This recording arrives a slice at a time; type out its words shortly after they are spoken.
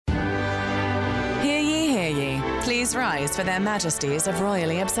Please rise for their majesties of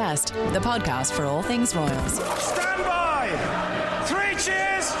Royally Obsessed, the podcast for all things royals. Stand by! 3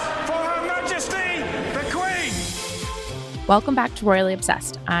 cheers for Her Majesty, the Queen! Welcome back to Royally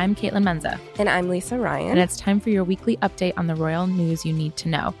Obsessed. I'm Caitlin Menza. And I'm Lisa Ryan. And it's time for your weekly update on the royal news you need to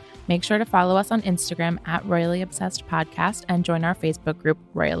know. Make sure to follow us on Instagram at Royally Obsessed Podcast and join our Facebook group,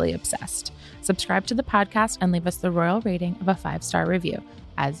 Royally Obsessed. Subscribe to the podcast and leave us the royal rating of a 5-star review.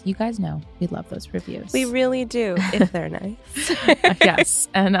 As you guys know, we love those reviews. We really do, if they're nice. Yes.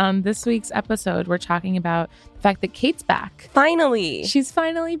 And on this week's episode, we're talking about the fact that Kate's back. Finally. She's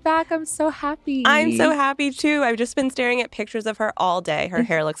finally back. I'm so happy. I'm so happy, too. I've just been staring at pictures of her all day. Her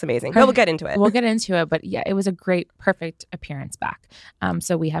hair looks amazing. But we'll get into it. We'll get into it. But yeah, it was a great, perfect appearance back.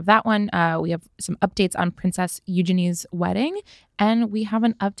 So we have that one. We have some updates on Princess Eugenie's wedding. And we have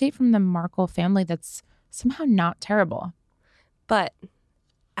an update from the Markle family that's somehow not terrible. But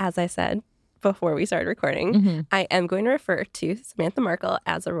as I said before we started recording, I am going to refer to Samantha Markle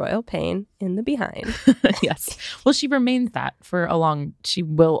as a royal pain in the behind. Yes. Well, she remains that she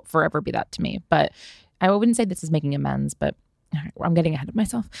will forever be that to me. But I wouldn't say this is making amends, but I'm getting ahead of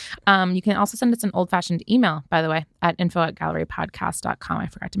myself. You can also send us an old-fashioned email, by the way, at info@gallerypodcast.com. I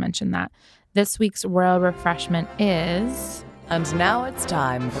forgot to mention that. This week's royal refreshment is... And now it's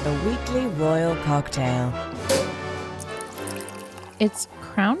time for the weekly royal cocktail. It's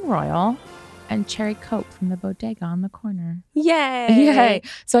Crown Royal and Cherry Coke from the bodega on the corner. Yay! Yay!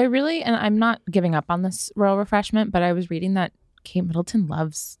 So and I'm not giving up on this royal refreshment, but I was reading that Kate Middleton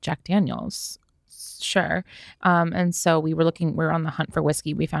loves Jack Daniels. Sure. And so we were on the hunt for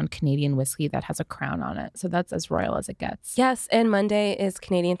whiskey. We found Canadian whiskey that has a crown on it. So that's as royal as it gets. Yes. And Monday is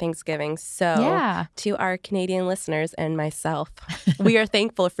Canadian Thanksgiving. So to our Canadian listeners and myself, we are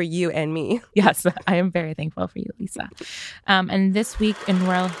thankful for you and me. Yes, I am very thankful for you, Lisa. And this week in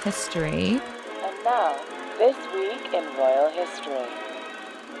royal history. And now, this week in royal history.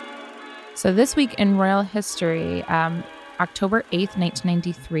 So this week in royal history, October 8th,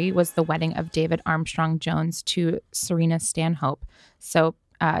 1993 was the wedding of David Armstrong Jones to Serena Stanhope. So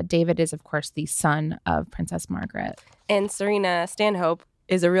David is, of course, the son of Princess Margaret. And Serena Stanhope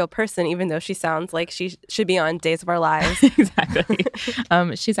is a real person, even though she sounds like she should be on Days of Our Lives. Exactly.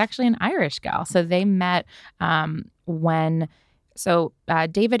 She's actually an Irish gal. So they met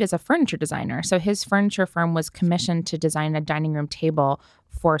David is a furniture designer. So his furniture firm was commissioned to design a dining room table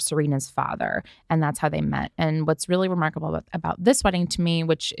for Serena's father. And that's how they met. And what's really remarkable about this wedding to me,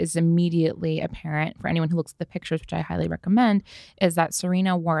 which is immediately apparent for anyone who looks at the pictures, which I highly recommend, is that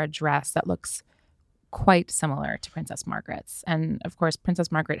Serena wore a dress that looks quite similar to Princess Margaret's. And of course,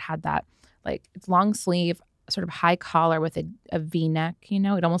 Princess Margaret had that it's long sleeve, sort of high collar with a V-neck,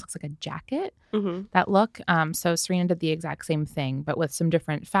 it almost looks like a jacket, that look. So Serena did the exact same thing, but with some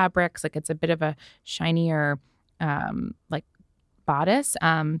different fabrics. It's a bit of a shinier, bodice.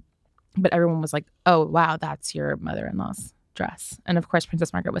 But everyone was like, oh, wow, that's your mother-in-law's dress. And of course,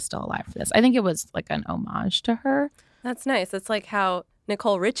 Princess Margaret was still alive for this. I think it was an homage to her. That's nice. It's like how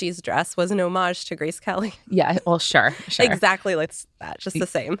Nicole Richie's dress was an homage to Grace Kelly. Yeah, well, sure. Exactly like that, just the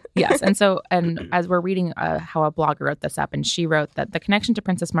same. Yes, and as we're reading how a blogger wrote this up, and she wrote that the connection to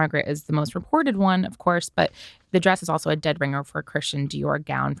Princess Margaret is the most reported one, of course, but the dress is also a dead ringer for a Christian Dior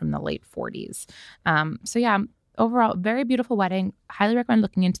gown from the late 40s. So yeah, overall, very beautiful wedding. Highly recommend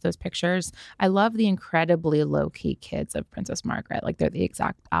looking into those pictures. I love the incredibly low-key kids of Princess Margaret. They're the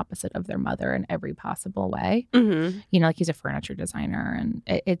exact opposite of their mother in every possible way. He's a furniture designer, and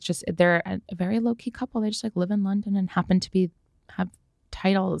they're a very low-key couple. They just live in London and happen to have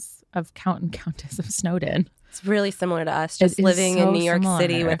titles of Count and Countess of Snowdon. It's really similar to us, just living in New York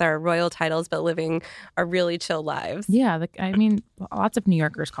City with our royal titles, but living our really chill lives. Yeah, lots of New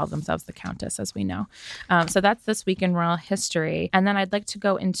Yorkers call themselves the Countess, as we know. So that's this week in royal history. And then I'd like to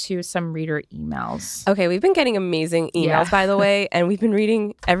go into some reader emails. Okay, we've been getting amazing emails, by the way, and we've been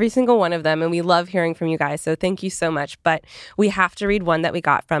reading every single one of them, and we love hearing from you guys, so thank you so much. But we have to read one that we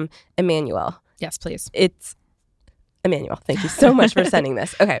got from Emmanuel. Yes, please. It's Emmanuel. Thank you so much for sending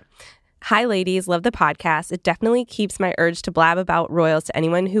this. Okay. Hi, ladies. Love the podcast. It definitely keeps my urge to blab about royals to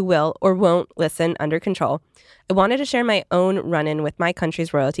anyone who will or won't listen under control. I wanted to share my own run-in with my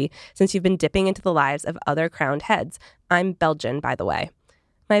country's royalty since you've been dipping into the lives of other crowned heads. I'm Belgian, by the way.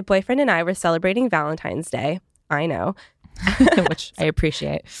 My boyfriend and I were celebrating Valentine's Day. I know. Which I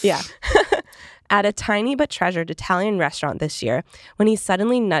appreciate. Yeah. At a tiny but treasured Italian restaurant this year when he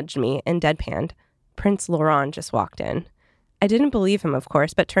suddenly nudged me and deadpanned, Prince Laurent just walked in. I didn't believe him, of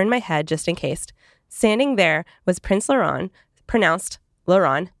course, but turned my head just in case. Standing there was Prince Laurent, pronounced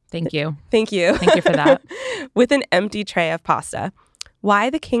Laurent. Thank you. Thank you. Thank you for that. With an empty tray of pasta. Why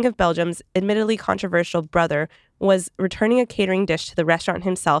the King of Belgium's admittedly controversial brother was returning a catering dish to the restaurant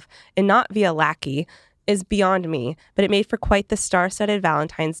himself and not via lackey is beyond me, but it made for quite the star-studded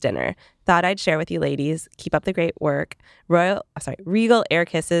Valentine's dinner. Thought I'd share with you ladies. Keep up the great work. Regal air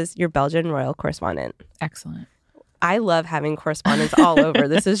kisses, your Belgian royal correspondent. Excellent. I love having correspondence all over.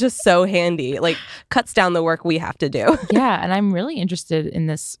 This is just so handy. Like, cuts down the work we have to do. Yeah, and I'm really interested in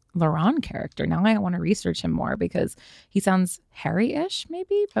this Laurent character. Now I want to research him more because he sounds Harry-ish,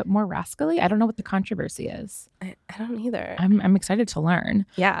 maybe, but more rascally. I don't know what the controversy is. I don't either. I'm excited to learn.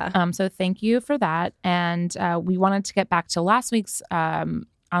 Yeah. So thank you for that. And we wanted to get back to last week's on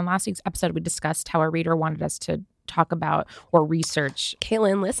last week's episode. We discussed how a reader wanted us to talk about or research.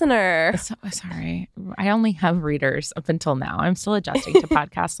 Caitlin, listener. Sorry, I only have readers up until now. I'm still adjusting to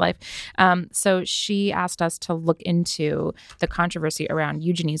podcast life. So she asked us to look into the controversy around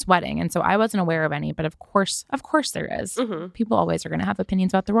Eugenie's wedding. And so I wasn't aware of any, but of course there is. Mm-hmm. People always are going to have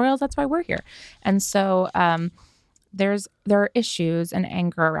opinions about the royals. That's why we're here. And so there are issues and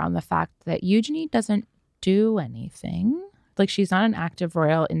anger around the fact that Eugenie doesn't do anything. Like, she's not an active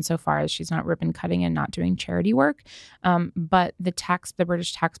royal insofar as she's not ribbon cutting and not doing charity work. But the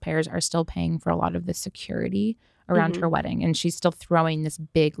British taxpayers are still paying for a lot of the security around her wedding. And she's still throwing this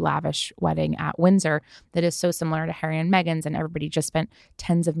big, lavish wedding at Windsor that is so similar to Harry and Meghan's. And everybody just spent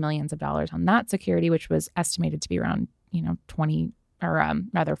tens of millions of dollars on that security, which was estimated to be around, $40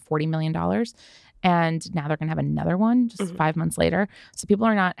 million. And now they're going to have another one just 5 months later. So people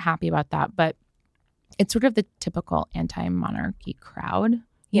are not happy about that. But it's sort of the typical anti-monarchy crowd,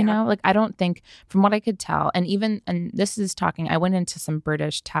 you know? Like, I don't think, from what I could tell, and this is talking, I went into some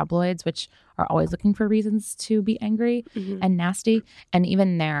British tabloids, which are always looking for reasons to be angry and nasty. And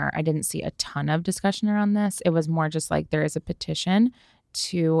even there, I didn't see a ton of discussion around this. It was more just like, there is a petition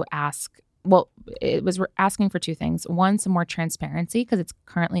to ask, it was asking for two things. One, some more transparency, because it's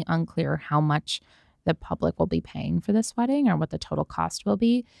currently unclear how much the public will be paying for this wedding or what the total cost will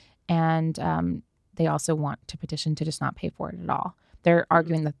be. And they also want to petition to just not pay for it at all. They're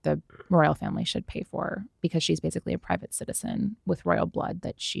arguing that the royal family should pay for, because she's basically a private citizen with royal blood,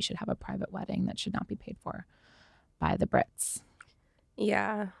 that she should have a private wedding that should not be paid for by the Brits.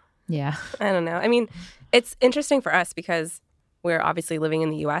 Yeah. Yeah. I don't know. I mean, it's interesting for us because we're obviously living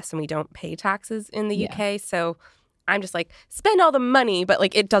in the U.S. and we don't pay taxes in the UK. So I'm just like, spend all the money, but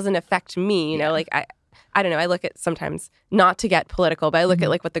like, it doesn't affect me, you know, like I don't know. I look at sometimes, not to get political, but I look at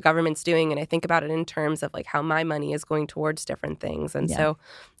like what the government's doing, and I think about it in terms of like how my money is going towards different things. And so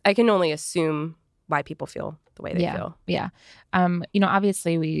I can only assume why people feel the way they feel. Yeah.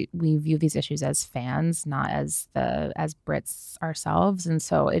 Obviously we view these issues as fans, not as Brits ourselves. And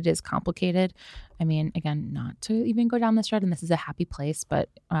so it is complicated. I mean, again, not to even go down this road, and this is a happy place, but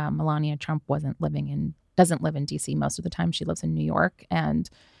Melania Trump doesn't live in DC most of the time. She lives in New York. And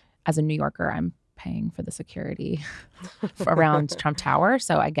as a New Yorker, I'm paying for the security around Trump Tower.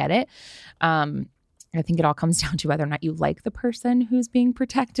 So I get it. I think it all comes down to whether or not you like the person who's being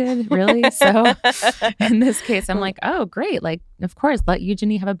protected, really. So in this case, I'm like, oh, great. Like, of course, let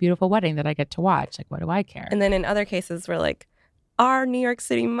Eugenie have a beautiful wedding that I get to watch. Like, what do I care? And then in other cases, we're like, our New York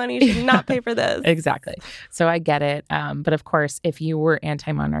City money should not pay for this. Exactly. So I get it. But of course, if you were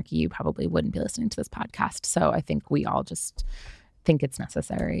anti-monarchy, you probably wouldn't be listening to this podcast. So I think we all just think it's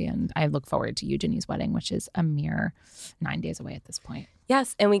necessary. And I look forward to Eugenie's wedding, which is a mere 9 days away at this point.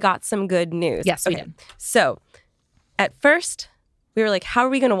 Yes. And we got some good news. Yes, we did. So at first, we were like, how are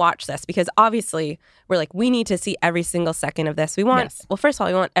we going to watch this? Because obviously, we're like, we need to see every single second of this. We want, well, first of all,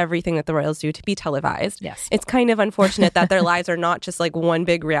 we want everything that the royals do to be televised. Yes. It's kind of unfortunate that their lives are not just like one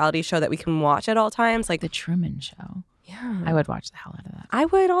big reality show that we can watch at all times. Like The Truman Show. Yeah. I would watch the hell out of that. I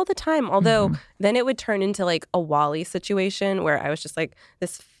would all the time. Although then it would turn into like a Wall-E situation where I was just like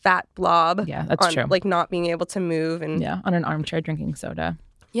this fat blob. Yeah, that's true. Like not being able to move. And on an armchair drinking soda.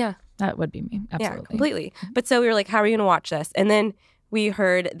 Yeah. That would be me. Absolutely. Yeah, completely. But so we were like, how are we going to watch this? And then we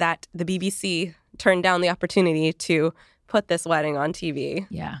heard that the BBC turned down the opportunity to put this wedding on TV.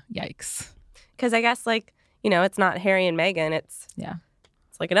 Yeah. Yikes. Because I guess like, it's not Harry and Meghan. It's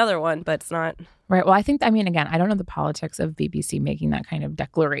like another one, but it's not. Right. Well, again, I don't know the politics of BBC making that kind of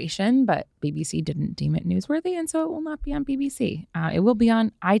declaration, but BBC didn't deem it newsworthy, and so it will not be on BBC. It will be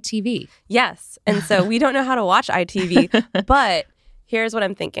on ITV. Yes. And so we don't know how to watch ITV, but here's what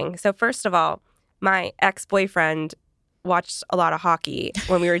I'm thinking. So first of all, my ex-boyfriend watched a lot of hockey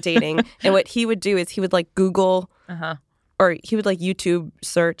when we were dating, and what he would do is he would like Google or he would like YouTube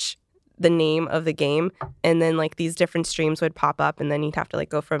search the name of the game, and then like these different streams would pop up, and then you'd have to like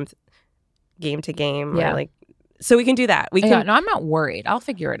go from game to game or like So we can do that. We can. Yeah, no, I'm not worried. I'll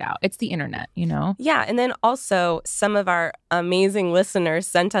figure it out. It's the internet, you know? Yeah. And then also some of our amazing listeners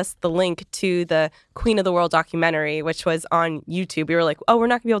sent us the link to the Queen of the World documentary, which was on YouTube. We were like, oh, we're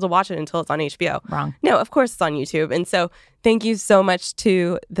not going to be able to watch it until it's on HBO. Wrong. No, of course it's on YouTube. And so thank you so much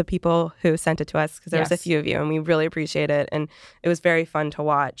to the people who sent it to us, because there was a few of you and we really appreciate it. And it was very fun to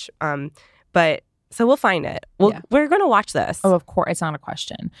watch. But so we'll find it. We're going to watch this. Oh, of course. It's not a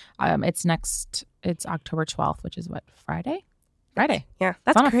question. It's October 12th, which is what, Friday? Friday. Yeah,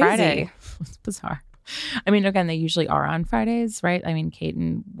 that's on crazy. A Friday. It's bizarre. I mean, again, they usually are on Fridays, right? I mean, Kate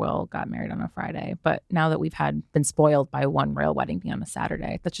and Will got married on a Friday, but now that we've been spoiled by one royal wedding being on a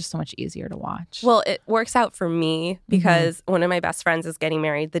Saturday, that's just so much easier to watch. Well, it works out for me because one of my best friends is getting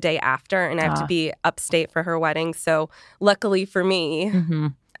married the day after, and I have to be upstate for her wedding. So luckily for me.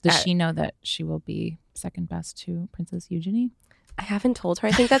 Does she know that she will be second best to Princess Eugenie? I haven't told her.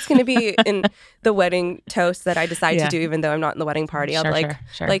 I think that's going to be in the wedding toast that I decide to do, even though I'm not in the wedding party. I'll be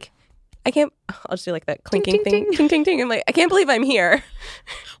like, I can't, I'll just do like that clinking thing. Ting, ting, ting. I'm like, I can't believe I'm here.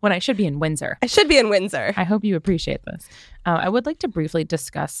 When I should be in Windsor. I should be in Windsor. I hope you appreciate this. I would like to briefly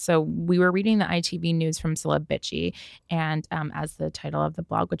discuss. So we were reading the ITV news from Celeb Bitchy, and as the title of the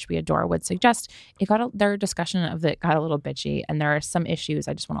blog, which we adore, would suggest, their discussion of it got a little bitchy, and there are some issues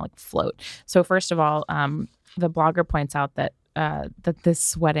I just want to float. So first of all, the blogger points out that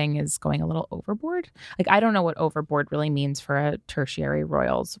this wedding is going a little overboard. Like, I don't know what overboard really means for a tertiary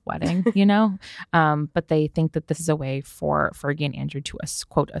royals wedding, you know? But they think that this is a way for Fergie and Andrew to,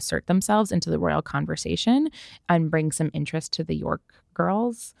 quote, assert themselves into the royal conversation and bring some interest to the York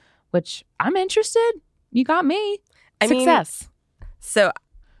girls, which I'm interested. You got me. Success. So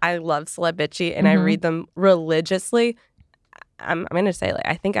I love Celeb Bitchy, and I read them religiously. I'm going to say,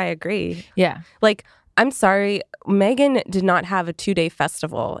 I think I agree. Yeah. I'm sorry, Meghan did not have a 2-day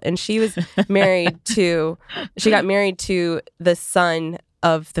festival, and she was married to the son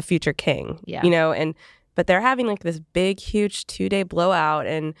of the future king, you know, but they're having this big, huge 2-day blowout.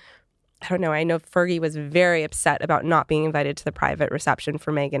 And I don't know, I know Fergie was very upset about not being invited to the private reception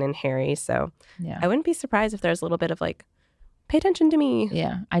for Meghan and Harry. So I wouldn't be surprised if there's a little bit of pay attention to me.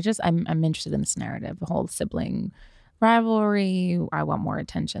 Yeah. I'm interested in this narrative, the whole sibling rivalry. I want more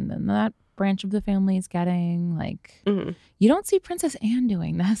attention than that branch of the family is getting. You don't see Princess Anne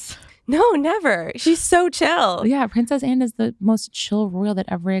doing this. No, never. She's so chill. Yeah, Princess Anne is the most chill royal that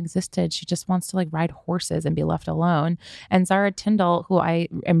ever existed. She just wants to ride horses and be left alone. And Zara Tindall, who I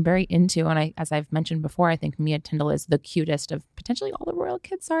am very into, and as I've mentioned before, I think Mia Tindall is the cutest of potentially all the royal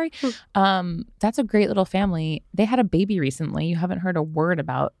kids. That's a great little family. They had a baby recently. You haven't heard a word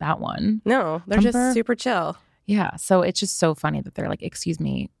about that one. No, they're just super chill. Yeah, so it's just so funny that they're like, excuse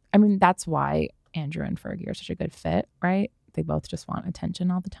me. I mean, that's why Andrew and Fergie are such a good fit, right? They both just want attention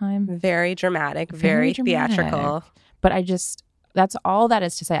all the time. Very dramatic, very theatrical. But that's all that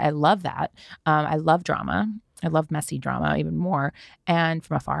is to say. I love that. I love drama. I love messy drama even more. And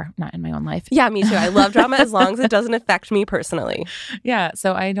from afar, not in my own life. Yeah, me too. I love drama as long as it doesn't affect me personally. Yeah,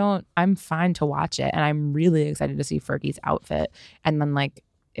 so I'm fine to watch it. And I'm really excited to see Fergie's outfit. And then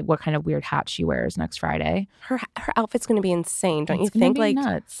what kind of weird hat she wears next Friday. Her outfit's going to be insane, don't you think?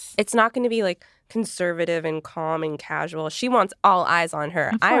 Nuts. It's not going to be conservative and calm and casual. She wants all eyes on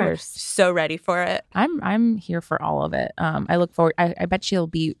her. I'm so ready for it. I'm here for all of it. I look forward. I bet she'll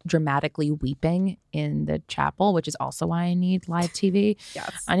be dramatically weeping in the chapel, which is also why I need live TV.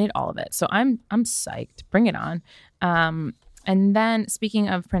 Yes, I need all of it. So I'm psyched. Bring it on. And then, speaking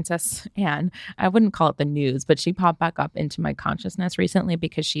of Princess Anne, I wouldn't call it the news, but she popped back up into my consciousness recently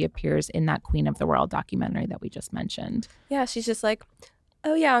because she appears in that Queen of the World documentary that we just mentioned. Yeah, she's just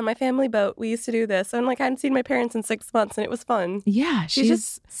oh yeah, on my family boat, we used to do this. And I hadn't seen my parents in 6 months, and it was fun. Yeah, she's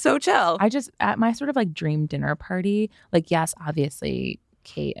just so chill. At my sort of dream dinner party, yes, obviously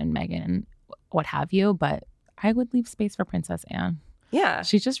Kate and Meghan and what have you, but I would leave space for Princess Anne. Yeah.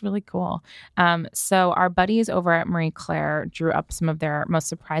 She's just really cool. So our buddies over at Marie Claire drew up some of their most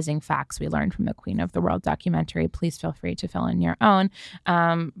surprising facts we learned from the Queen of the World documentary. Please feel free to fill in your own.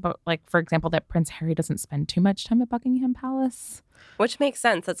 But for example, that Prince Harry doesn't spend too much time at Buckingham Palace. Which makes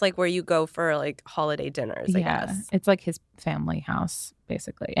sense. That's where you go for holiday dinners, I guess. It's his family house,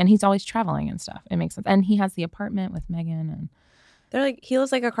 basically. And he's always traveling and stuff. It makes sense. And he has the apartment with Meghan. And they're he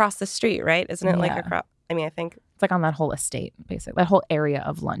lives across the street, right? Isn't it across? I mean, I think it's on that whole estate, basically. That whole area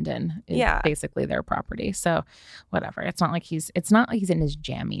of London is basically their property. So whatever. It's not like he's in his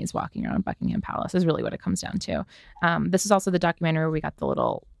jammies walking around Buckingham Palace is really what it comes down to. This is also the documentary where we got the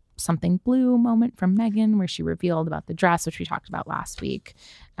little something blue moment from Meghan where she revealed about the dress, which we talked about last week.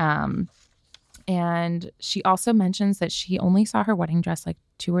 And she also mentions that she only saw her wedding dress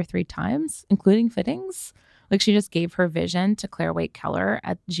 2 or 3 times, including fittings. Like she just gave her vision to Claire Waite Keller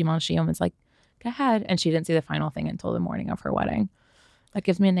at Givenchy and was like, go ahead. And she didn't see the final thing until the morning of her wedding. That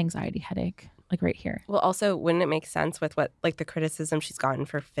gives me an anxiety headache, like right here. Well, also, wouldn't it make sense with what, like the criticism she's gotten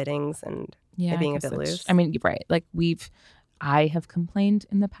for fittings and it being a bit loose? I mean, right. Like I have complained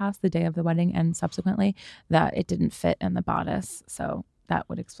in the past, the day of the wedding and subsequently, that it didn't fit in the bodice. So that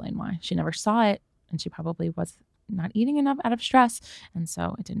would explain why. She never saw it and she probably was not eating enough out of stress. And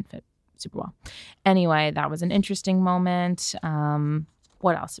so it didn't fit super well. Anyway, that was an interesting moment.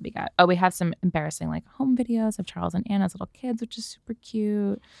 What else did we got? Oh, we have some embarrassing like home videos of Charles and Anna's little kids, which is super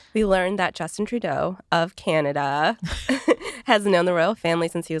cute. We learned that Justin Trudeau of Canada has known the royal family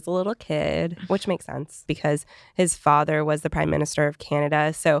since he was a little kid, which makes sense because his father was the Prime Minister of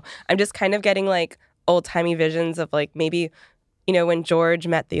Canada. So I'm just kind of getting like old-timey visions of like maybe, you know, when George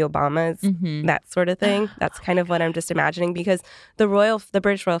met the Obamas, that sort of thing. That's kind of what I'm just imagining because the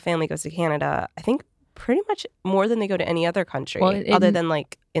British royal family goes to Canada, I think, pretty much more than they go to any other country, other than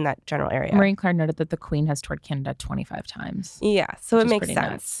like in that general area. Marie Claire noted that the Queen has toured Canada 25 times. Yeah, so it makes sense.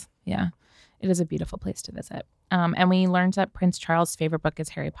 Nuts. Yeah, it is a beautiful place to visit. And we learned that Prince Charles' favorite book is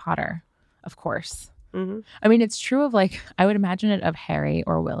Harry Potter, of course. Mm-hmm. I mean, it's true of like, I would imagine it of Harry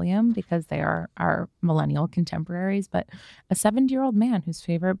or William because they are our millennial contemporaries, but a 70-year-old man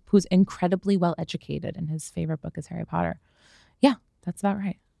who's incredibly well educated and his favorite book is Harry Potter. Yeah, that's about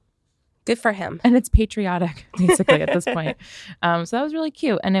right. Good for him. And it's patriotic, basically, at this point. So that was really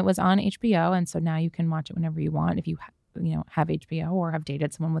cute. And it was on HBO. And so now you can watch it whenever you want if you have HBO or have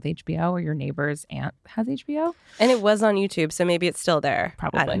dated someone with HBO or your neighbor's aunt has HBO. And it was on YouTube, so maybe it's still there.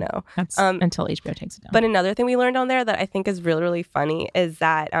 Probably. I don't know. That's until HBO takes it down. But another thing we learned on there that I think is really, really funny is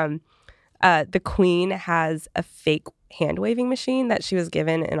that the Queen has a fake hand-waving machine that she was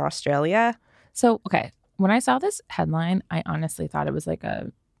given in Australia. So, okay. When I saw this headline, I honestly thought it was like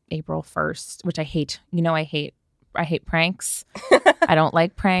a April 1st, which I hate. You know, I hate pranks. I don't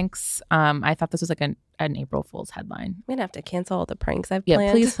like pranks. I thought this was like an April Fool's headline. I'm gonna have to cancel all the pranks I've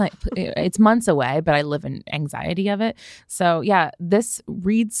planned. Please. It's months away, but I live in anxiety of it. So yeah, this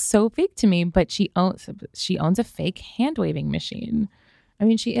reads so fake to me. But she owns a fake hand waving machine. I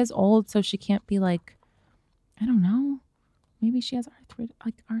mean, she is old, so she can't be like, I don't know. Maybe she has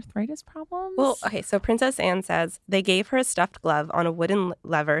arthritis problems? Well, okay, so Princess Anne says they gave her a stuffed glove on a wooden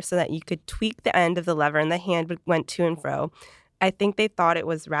lever so that you could tweak the end of the lever and the hand went to and fro. I think they thought it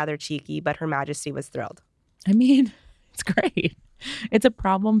was rather cheeky, but Her Majesty was thrilled. I mean, it's great. It's a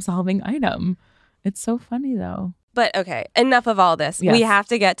problem-solving item. It's so funny, though. But, okay, enough of all this. Yes. We have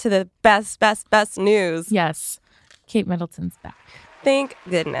to get to the best news. Yes. Kate Middleton's back. Thank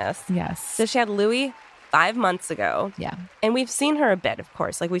goodness. Yes. So she had Louis 5 months ago. Yeah. And we've seen her a bit, of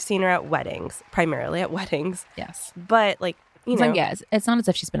course. Like, we've seen her at weddings, primarily at weddings. Yes. But, like, you know. Like, yeah, it's not as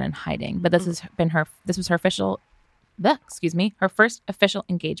if she's been in hiding, but this was her first official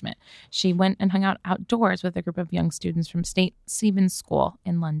engagement. She went and hung out outdoors with a group of young students from St. Stephen's School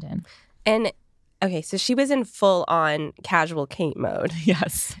in London. And, okay, so she was in full-on casual Kate mode.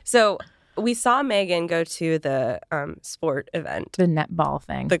 Yes. So we saw Meghan go to the sport event. The netball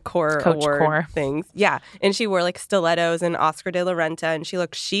thing. The Coach Award things. Yeah. And she wore like stilettos and Oscar de la Renta and she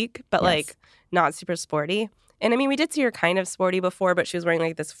looked chic, but like not super sporty. And I mean, we did see her kind of sporty before, but she was wearing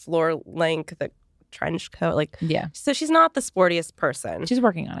like this floor length trench coat. Like, yeah. So she's not the sportiest person. She's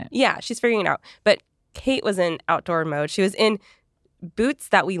working on it. Yeah, she's figuring it out. But Kate was in outdoor mode. She was in boots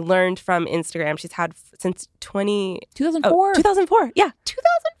that we learned from Instagram. She's had since 2004. 2004. Yeah.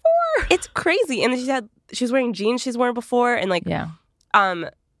 2004. It's crazy. And then she was wearing jeans she's worn before and like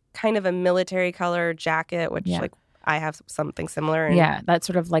kind of a military color jacket, which like I have something similar. And that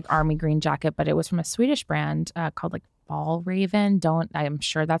sort of like army green jacket, but it was from a Swedish brand called like Ball Raven. I'm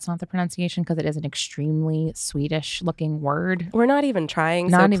sure that's not the pronunciation because it is an extremely Swedish looking word. We're not even trying.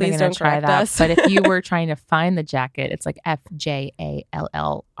 Not so even please going don't to try correct that. us. But if you were trying to find the jacket, it's like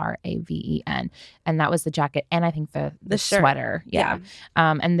FJALLRAVEN, and that was the jacket, and I think the sweater. Yeah.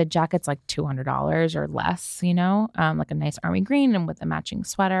 And the jacket's like $200 or less. You know, like a nice army green and with a matching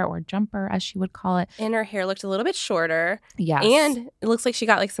sweater or jumper, as she would call it. And her hair looked a little bit shorter. Yes. And it looks like she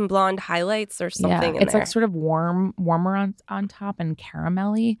got like some blonde highlights or something. It's like sort of warmer on top and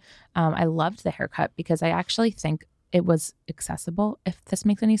caramelly. I loved the haircut because I actually think it was accessible, if this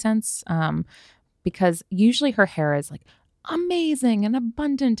makes any sense. Because usually her hair is like amazing and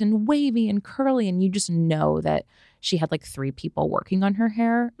abundant and wavy and curly, and you just know that she had like 3 people working on her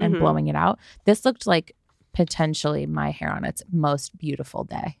hair and blowing it out. This looked like potentially my hair on its most beautiful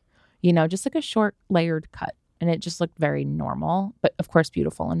day. You know, just like a short layered cut. And it just looked very normal, but of course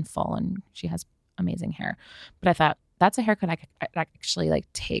beautiful and full, and she has amazing hair. But I thought that's a haircut I could actually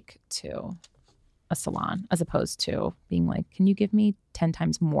like take to a salon, as opposed to being like, can you give me 10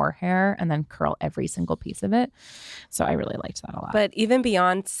 times more hair and then curl every single piece of it? So I really liked that a lot. But even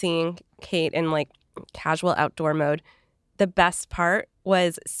beyond seeing Kate in like casual outdoor mode, the best part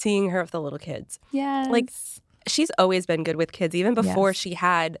was seeing her with the little kids. Yes. Like, she's always been good with kids, even before she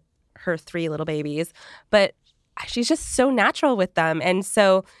had her 3 little babies. But she's just so natural with them. And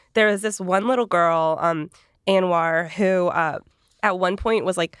so there was this one little girl, Anwar, who at one point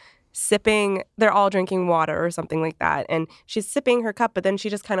was like sipping, they're all drinking water or something like that. And she's sipping her cup, but then she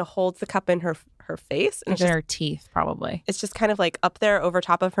just kind of holds the cup in her face. And in her teeth, probably. It's just kind of like up there over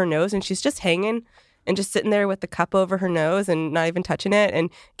top of her nose. And she's just hanging and just sitting there with the cup over her nose and not even touching it. And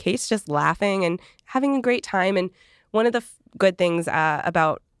Kate's just laughing and having a great time. And one of the good things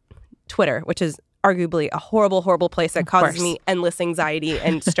about Twitter, which is arguably a horrible, horrible place that causes me endless anxiety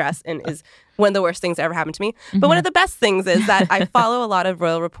and stress and is one of the worst things that ever happened to me. But one of the best things is that I follow a lot of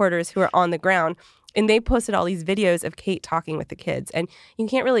royal reporters who are on the ground, and they posted all these videos of Kate talking with the kids. And you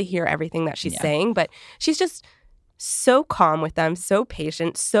can't really hear everything that she's saying, but she's just so calm with them, so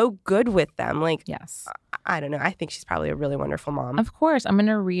patient, so good with them. Like, yes. I don't know. I think she's probably a really wonderful mom. Of course. I'm going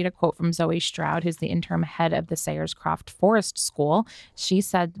to read a quote from Zoe Stroud, who's the interim head of the Sayerscroft Forest School. She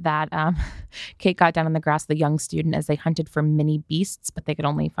said that Kate got down on the grass with a young student as they hunted for mini beasts, but they could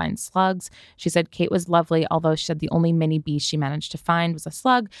only find slugs. She said Kate was lovely, although she said the only mini beast she managed to find was a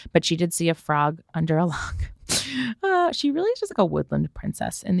slug, but she did see a frog under a log. She really is just like a woodland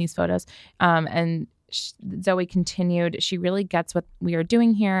princess in these photos. And Zoe continued, she really gets what we are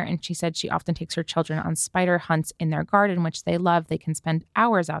doing here. And she said she often takes her children on spider hunts in their garden, which they love. They can spend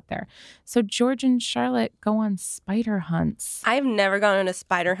hours out there. So George and Charlotte go on spider hunts. I've never gone on a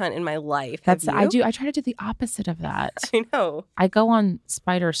spider hunt in my life. I try to do the opposite of that. I know. I go on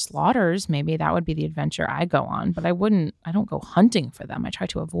spider slaughters. Maybe that would be the adventure I go on, but I don't go hunting for them. I try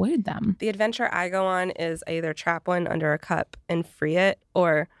to avoid them. The adventure I go on is I either trap one under a cup and free it,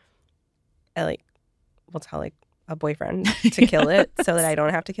 or I will tell a boyfriend to kill it so that I don't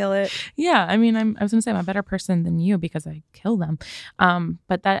have to kill it. Yeah, I mean, I was gonna say I'm a better person than you because I kill them.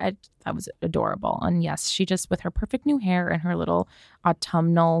 But that was adorable. And yes, she just, with her perfect new hair and her little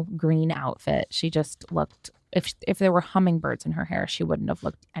autumnal green outfit, she just looked. If there were hummingbirds in her hair, she wouldn't have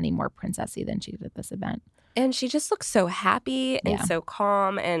looked any more princessy than she did at this event. And she just looks so happy and so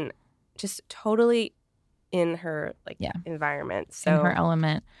calm and just totally in her environment. So in her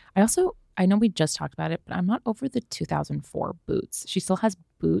element. I know we just talked about it, but I'm not over the 2004 boots. She still has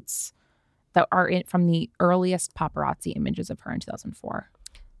boots that are from the earliest paparazzi images of her in 2004.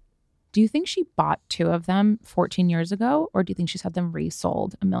 Do you think she bought 2 of them 14 years ago, or do you think she's had them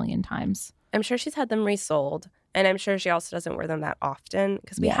resold a million times? I'm sure she's had them resold, and I'm sure she also doesn't wear them that often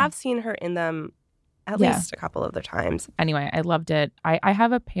because we have seen her in them at least a couple of the times. Anyway, I loved it. I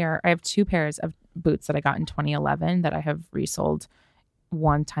have 2 pairs of boots that I got in 2011 that I have resold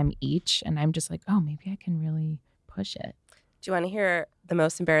one time each, and I'm just like, oh, maybe I can really push it. Do you want to hear the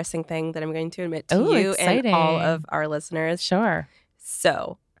most embarrassing thing that I'm going to admit to you and all of our listeners? Sure.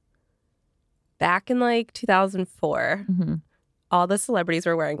 So, back in 2004, all the celebrities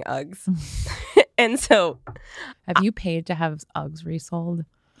were wearing Uggs. And so... Have you paid to have Uggs resold?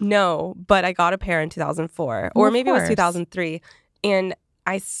 No, but I got a pair in 2004. Or maybe it was 2003. And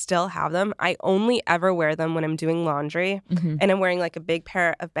I still have them. I only ever wear them when I'm doing laundry and I'm wearing a big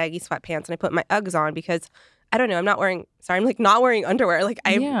pair of baggy sweatpants and I put my Uggs on because I don't know, I'm not wearing underwear.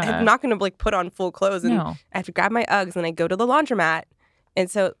 I'm not going to put on full clothes and I have to grab my Uggs and I go to the laundromat. And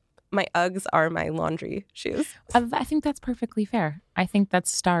so my Uggs are my laundry shoes. I think that's perfectly fair. I think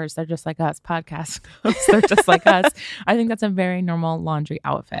that's stars. They're just like us. Podcast hosts, they're just like us. I think that's a very normal laundry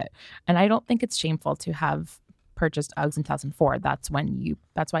outfit. And I don't think it's shameful to have purchased Uggs in 2004. That's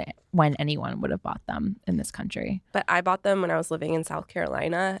when anyone would have bought them in this country. But I bought them when I was living in South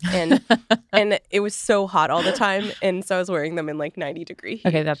Carolina and and it was so hot all the time, and so I was wearing them in 90-degree heat.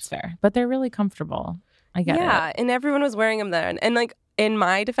 Okay, that's fair. But they're really comfortable. I get it. Yeah, and everyone was wearing them then. And in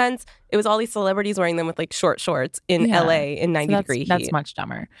my defense, it was all these celebrities wearing them with short shorts in LA in 90-degree heat. That's much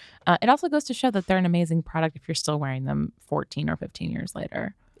dumber. It also goes to show that they're an amazing product if you're still wearing them 14 or 15 years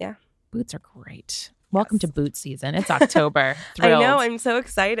later. Yeah. Boots are great. Welcome to boot season. It's October. Thrilled. I know. I'm so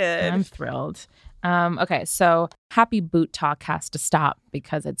excited. I'm thrilled. Okay, so happy boot talk has to stop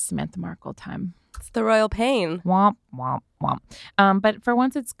because it's Samantha Markle time. It's the royal pain. Womp, womp, womp. But for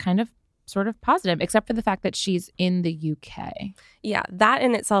once, it's kind of sort of positive, except for the fact that she's in the UK. Yeah, that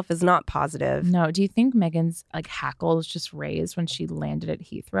in itself is not positive. No. Do you think Meghan's hackles just raised when she landed at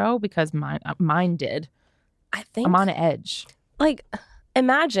Heathrow? Because mine did. I think I'm on edge.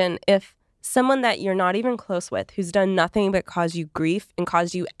 Imagine if someone that you're not even close with, who's done nothing but cause you grief and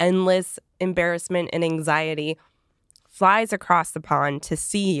cause you endless embarrassment and anxiety, flies across the pond to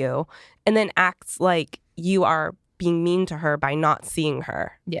see you, and then acts like you are being mean to her by not seeing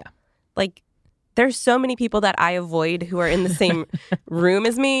her. Yeah. Like, there's so many people that I avoid who are in the same room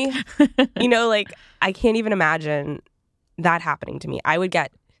as me. You know, like, I can't even imagine that happening to me. I would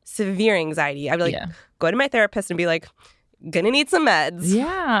get severe anxiety. I would go to my therapist and be like, gonna need some meds.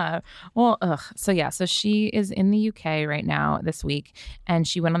 Yeah. Well, So she is in the UK right now this week, and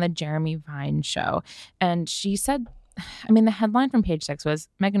she went on the Jeremy Vine show. And she said, I mean, the headline from Page Six was,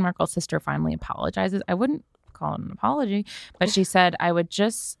 Meghan Markle's sister finally apologizes. I wouldn't call it an apology, but she said, I would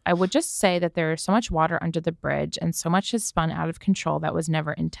just say that there is so much water under the bridge and so much has spun out of control that was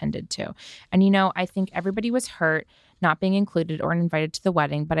never intended to. And, you know, I think everybody was hurt not being included or invited to the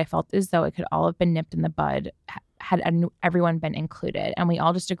wedding, but I felt as though it could all have been nipped in the bud had everyone been included. And we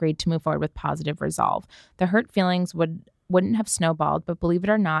all just agreed to move forward with positive resolve. The hurt feelings wouldn't have snowballed, but believe it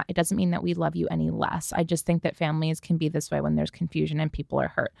or not, it doesn't mean that we love you any less. I just think that families can be this way when there's confusion and people are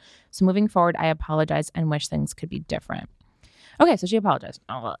hurt. So moving forward, I apologize and wish things could be different. Okay, so she apologized.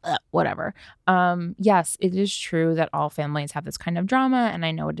 Oh, whatever. Yes, it is true that all families have this kind of drama, and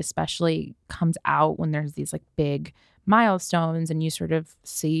I know it especially comes out when there's these like big milestones and you sort of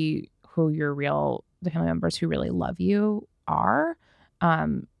see who the family members who really love you are,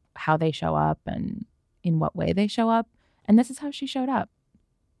 how they show up and in what way they show up. And this is how she showed up,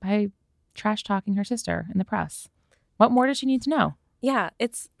 by trash talking her sister in the press. What more does she need to know? Yeah,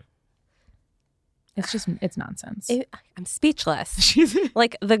 it's nonsense. I'm speechless. She's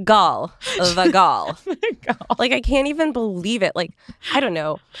like the gall. Like, I can't even believe it. Like, I don't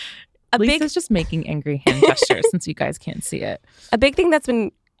know. Lisa's just making angry hand gestures since you guys can't see it. A big thing that's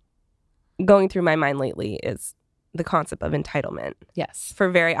been going through my mind lately is the concept of entitlement. Yes. For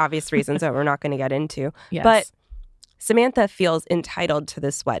very obvious reasons that we're not going to get into. Yes. But Samantha feels entitled to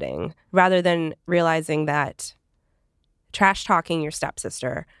this wedding rather than realizing that trash talking your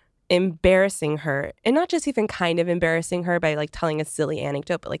stepsister, embarrassing her, and not just even kind of embarrassing her by like telling a silly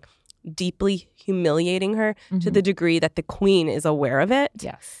anecdote, but like deeply humiliating her to the degree that the queen is aware of it.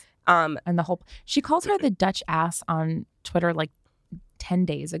 Yes. And she calls her the Dutch ass on Twitter like 10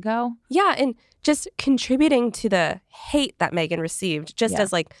 days ago. Yeah, and just contributing to the hate that Meghan received, just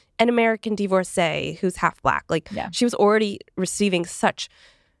as like an American divorcee who's half black. Like, she was already receiving such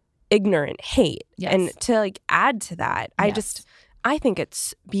ignorant hate. Yes. And to like add to that, I think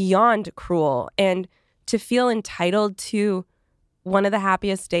it's beyond cruel. And to feel entitled to one of the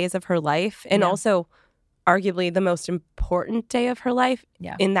happiest days of her life, and also arguably the most important day of her life,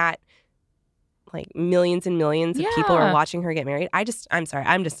 in that like millions and millions of people are watching her get married. I'm sorry.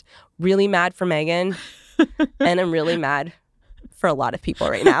 I'm just really mad for Meghan. And I'm really mad for a lot of people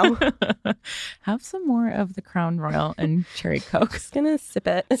right now. Have some more of the Crown Royal and Cherry Coke. Just gonna sip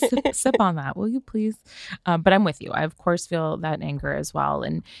it. Sip on that, will you please? But I'm with you. I, of course, feel that anger as well.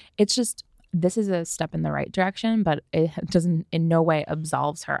 And it's just, this is a step in the right direction, but it doesn't in no way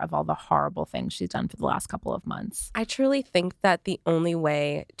absolves her of all the horrible things she's done for the last couple of months. I truly think that the only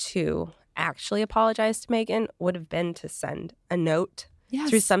way to actually apologize to Meghan would have been to send a note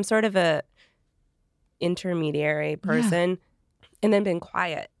through some sort of a intermediary person and then been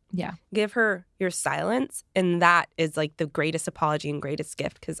quiet. Yeah. Give her your silence, and that is like the greatest apology and greatest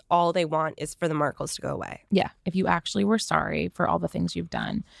gift, because all they want is for the Markles to go away. Yeah. If you actually were sorry for all the things you've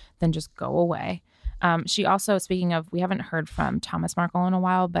done, then just go away. She also, speaking of, we haven't heard from Thomas Markle in a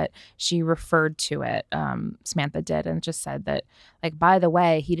while, but she referred to it, Samantha did, and just said that, like, by the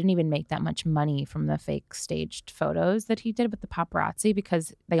way, he didn't even make that much money from the fake staged photos that he did with the paparazzi,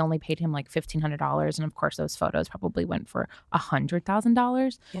 because they only paid him like $1,500. And of course, those photos probably went for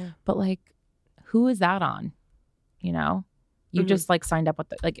 $100,000. Yeah. But like, who is that on? You know? You just like signed up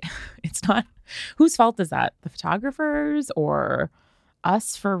with it's not, whose fault is that? The photographers or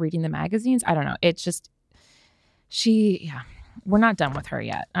us for reading the magazines? I don't know. It's just, we're not done with her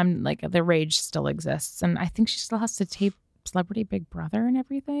yet. I'm like, the rage still exists. And I think she still has to tape Celebrity Big Brother and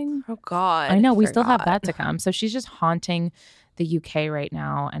everything. Oh, God. I know. We still have that to come. So she's just haunting the UK right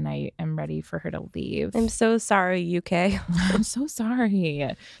now. And I am ready for her to leave. I'm so sorry, UK. I'm so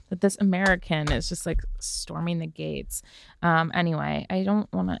sorry that this American is just like storming the gates. Anyway, I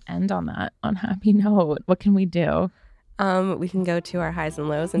don't want to end on that unhappy note. What can we do? We can go to our highs and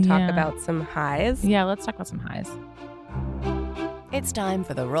lows and talk about some highs. Yeah, let's talk about some highs. It's time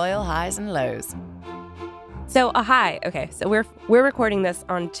for the Royal Highs and Lows. So a high. Okay, so we're recording this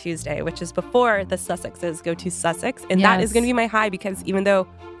on Tuesday, which is before the Sussexes go to Sussex. And that is going to be my high, because even though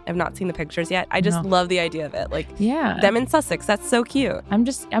I've not seen the pictures yet. I just love the idea of it. Like, them in Sussex. That's so cute.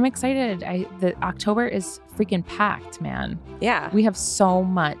 I'm excited. The October is freaking packed, man. Yeah. We have so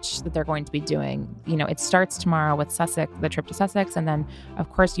much that they're going to be doing. You know, it starts tomorrow with Sussex, the trip to Sussex, and then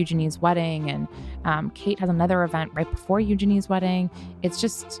of course Eugenie's wedding, and Kate has another event right before Eugenie's wedding. It's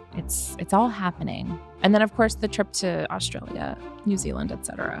just, it's all happening. And then of course the trip to Australia, New Zealand,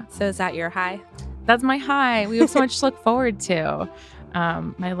 etc. So is that your high? That's my high. We have so much to look forward to.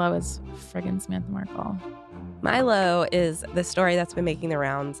 My low is friggin' Samantha Markle. My low is the story that's been making the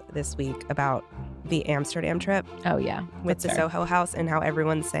rounds this week about the Amsterdam trip. Oh, yeah. With the Soho House, and how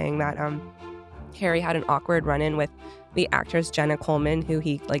everyone's saying that Harry had an awkward run-in with the actress Jenna Coleman, who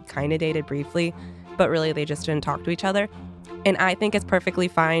he like kind of dated briefly, but really they just didn't talk to each other. And I think it's perfectly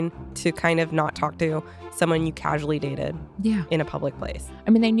fine to kind of not talk to someone you casually dated in a public place.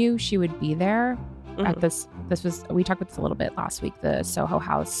 I mean, they knew she would be there at this was, we talked about this a little bit last week, the Soho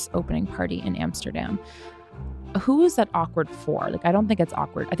House opening party in Amsterdam. Who is that awkward for? Like, I don't think it's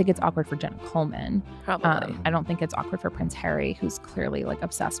awkward. I think it's awkward for Jenna Coleman. Probably. I don't think it's awkward for Prince Harry, who's clearly like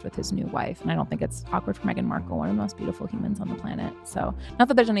obsessed with his new wife. And I don't think it's awkward for Meghan Markle, one of the most beautiful humans on the planet. So not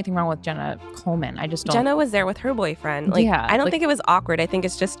that there's anything wrong with Jenna Coleman. I just don't. Jenna was there with her boyfriend. Like, I don't think it was awkward. I think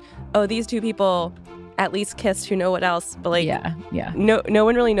it's just, these two people at least kissed, who know what else. But like, no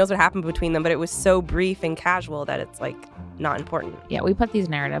one really knows what happened between them. But it was so brief and casual that it's like not important. Yeah, we put these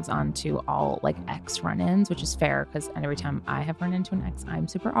narratives onto all like ex run-ins, which is fair because every time I have run into an ex, I'm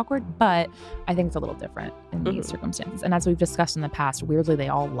super awkward. But I think it's a little different in these circumstances. And as we've discussed in the past, weirdly, they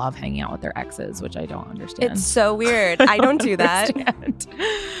all love hanging out with their exes, which I don't understand. It's so weird. I don't do that.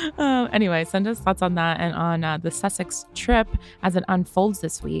 Anyway, send us thoughts on that and on the Sussex trip as it unfolds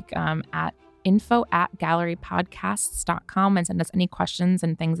this week at info@gallerypodcasts.com, and send us any questions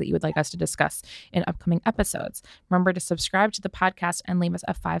and things that you would like us to discuss in upcoming episodes. Remember to subscribe to the podcast and leave us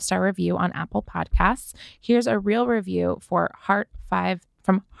a 5-star review on Apple Podcasts. Here's a real review for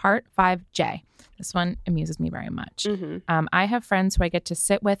from Heart5J. This one amuses me very much. I have friends who I get to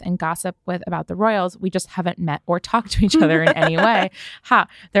sit with and gossip with about the royals. We just haven't met or talked to each other in any way.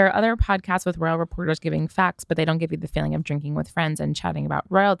 There are other podcasts with royal reporters giving facts, but they don't give you the feeling of drinking with friends and chatting about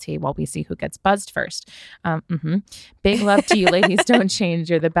royalty while we see who gets buzzed first. Big love to you, ladies. Don't change.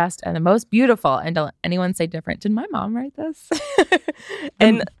 You're the best and the most beautiful. And don't anyone say different. Did my mom write this?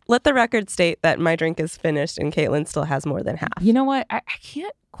 And let the record state that my drink is finished and Caitlin still has more than half. You know what? I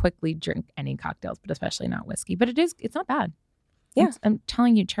can't quickly drink any cocktails, but especially not whiskey. But it's not bad. Yeah. I'm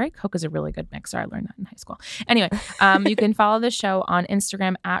telling you, cherry Coke is a really good mixer. I learned that in high school. Anyway, you can follow the show on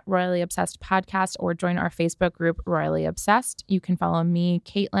Instagram at Royally Obsessed Podcast or join our Facebook group, Royally Obsessed. You can follow me,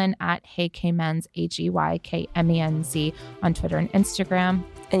 Caitlin, at HeyKmenz, HeyKmenz on Twitter and Instagram.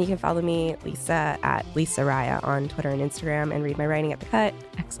 And you can follow me, Lisa, at Lisa Raya on Twitter and Instagram, and read my writing at The Cut.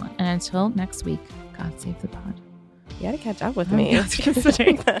 Excellent. And until next week, God save the pod. You got to catch up with me.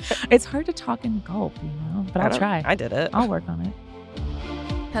 It's hard to talk and gulp, but I'll try. I did it. I'll work on it.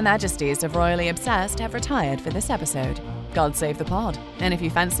 Her Majesties of Royally Obsessed have retired for this episode. God save the pod. And if you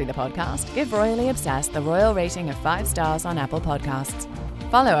fancy the podcast, give Royally Obsessed the royal rating of 5 stars on Apple Podcasts.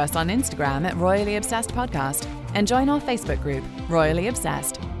 Follow us on Instagram at Royally Obsessed Podcast and join our Facebook group, Royally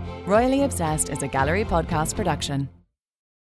Obsessed. Royally Obsessed is a Gallery Podcast production.